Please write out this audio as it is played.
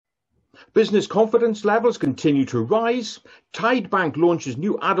Business confidence levels continue to rise. Tide Bank launches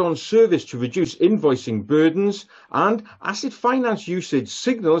new add-on service to reduce invoicing burdens, and asset finance usage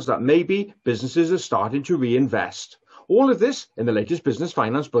signals that maybe businesses are starting to reinvest. All of this in the latest Business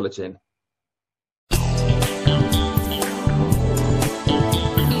Finance Bulletin.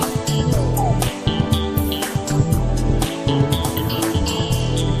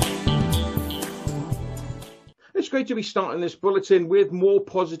 It's great to be starting this bulletin with more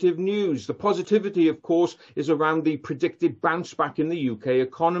positive news. The positivity, of course, is around the predicted bounce back in the UK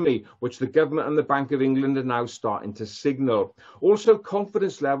economy, which the government and the Bank of England are now starting to signal. Also,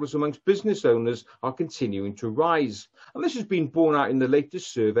 confidence levels amongst business owners are continuing to rise. And this has been borne out in the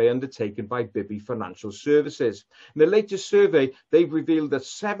latest survey undertaken by Bibby Financial Services. In the latest survey, they've revealed that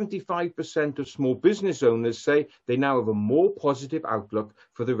 75% of small business owners say they now have a more positive outlook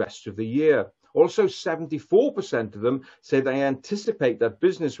for the rest of the year. Also, 74% of them say they anticipate that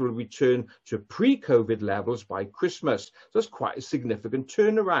business will return to pre-COVID levels by Christmas. So that's quite a significant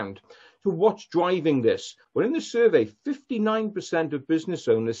turnaround. So what's driving this? Well, in the survey, 59% of business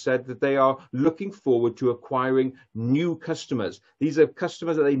owners said that they are looking forward to acquiring new customers. These are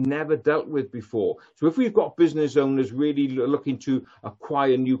customers that they never dealt with before. So if we've got business owners really looking to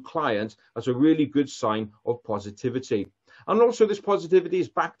acquire new clients, that's a really good sign of positivity. And also this positivity is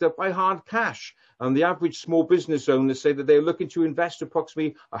backed up by hard cash. And the average small business owners say that they're looking to invest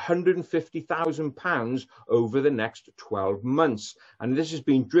approximately £150,000 over the next 12 months. And this has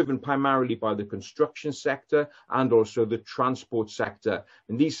been driven primarily by the construction sector and also the transport sector.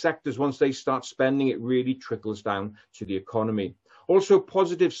 In these sectors, once they start spending, it really trickles down to the economy. Also,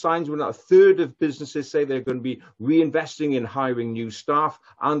 positive signs when a third of businesses say they're going to be reinvesting in hiring new staff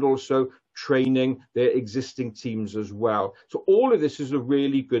and also training their existing teams as well. So all of this is a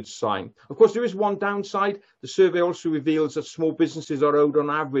really good sign. Of course, there is one downside. The survey also reveals that small businesses are owed on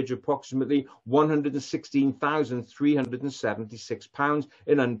average approximately £116,376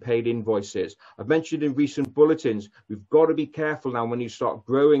 in unpaid invoices. I've mentioned in recent bulletins, we've got to be careful now when you start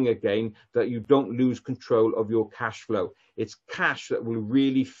growing again that you don't lose control of your cash flow. It's cash that will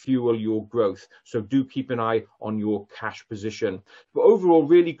really fuel your growth. So do keep an eye on your cash position. But overall,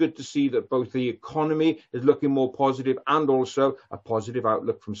 really good to see that both the economy is looking more positive and also a positive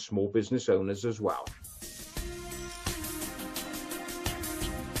outlook from small business owners as well.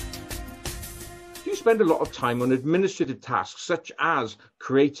 You spend a lot of time on administrative tasks such as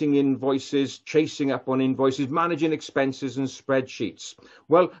creating invoices, chasing up on invoices, managing expenses and spreadsheets.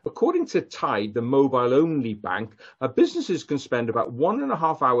 Well, according to Tide, the mobile-only bank, businesses can spend about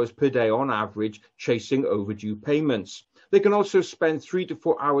 1.5 hours per day on average chasing overdue payments. They can also spend 3 to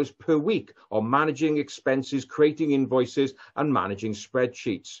 4 hours per week on managing expenses, creating invoices and managing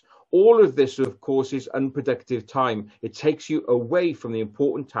spreadsheets. All of this, of course, is unproductive time. It takes you away from the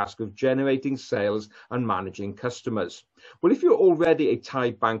important task of generating sales and managing customers. Well, if you're already a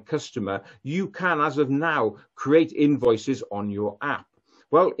Tide Bank customer, you can, as of now, create invoices on your app.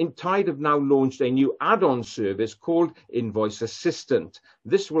 Well, Tide have now launched a new add-on service called Invoice Assistant.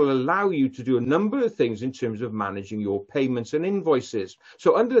 This will allow you to do a number of things in terms of managing your payments and invoices.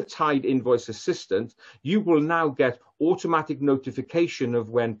 So under the Tide Invoice Assistant, you will now get automatic notification of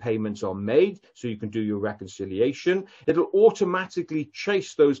when payments are made, so you can do your reconciliation. It'll automatically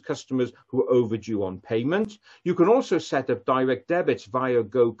chase those customers who are overdue on payment. You can also set up direct debits via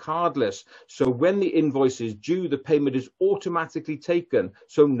Go Cardless, so when the invoice is due, the payment is automatically taken,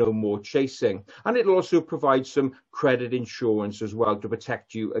 so no more chasing. And it'll also provide some credit insurance as well to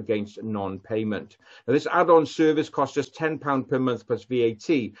protect you against non-payment. Now, this add-on service costs just £10 per month plus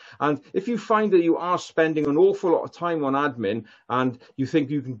VAT. And if you find that you are spending an awful lot of time on admin and you think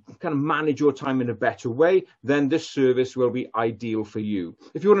you can kind of manage your time in a better way, then this service will be ideal for you.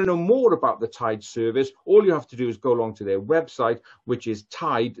 If you want to know more about the Tide service, all you have to do is go along to their website, which is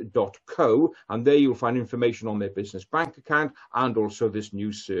tide.co, and there you'll find information on their business bank account and also this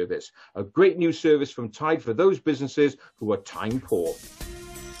new service. A great new service from Tide for those businesses who are time poor.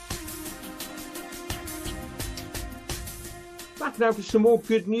 Back now for some more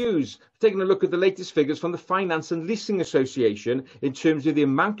good news. Taking a look at the latest figures from the Finance and Leasing Association in terms of the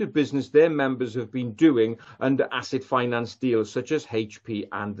amount of business their members have been doing under asset finance deals such as HP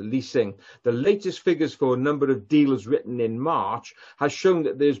and leasing. The latest figures for a number of deals written in March has shown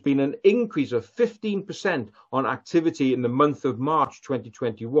that there's been an increase of 15% on activity in the month of March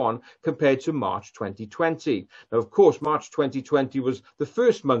 2021 compared to March 2020. Now, of course, March 2020 was the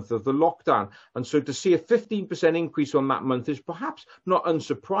first month of the lockdown, and so to see a 15% increase on that month is perhaps not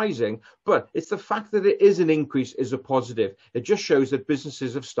unsurprising. But it's the fact that it is an increase is a positive. It just shows that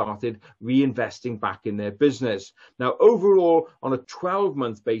businesses have started reinvesting back in their business. Now, overall, on a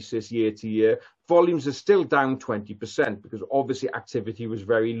 12-month basis, year to year, volumes are still down 20% because obviously activity was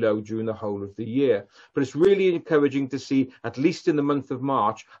very low during the whole of the year. But it's really encouraging to see, at least in the month of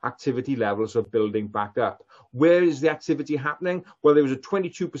March, activity levels are building back up. Where is the activity happening? Well, there was a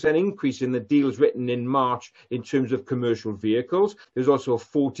 22% increase in the deals written in March in terms of commercial vehicles. There's also a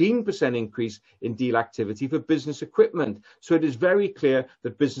 14% increase in deal activity for business equipment. So it is very clear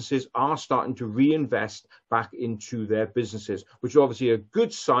that businesses are starting to reinvest back into their businesses, which is obviously a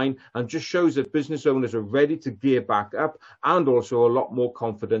good sign and just shows that business owners are ready to gear back up and also a lot more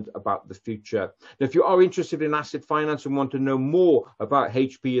confident about the future. Now, if you are interested in asset finance and want to know more about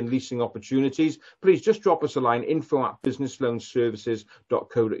HP and leasing opportunities, please just drop us a line,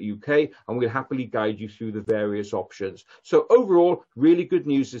 info@businessloanservices.co.uk, and we'll happily guide you through the various options. So overall, really good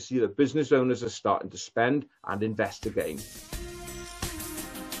news to see that business owners are starting to spend and invest again.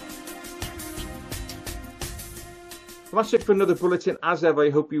 Well, that's it for another bulletin. As ever, I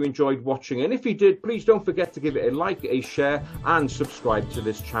hope you enjoyed watching. And if you did, please don't forget to give it a like, a share, and subscribe to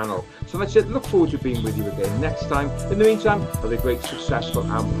this channel. So that's it. Look forward to being with you again next time. In the meantime, have a great, successful,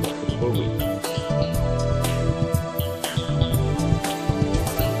 and profitable week.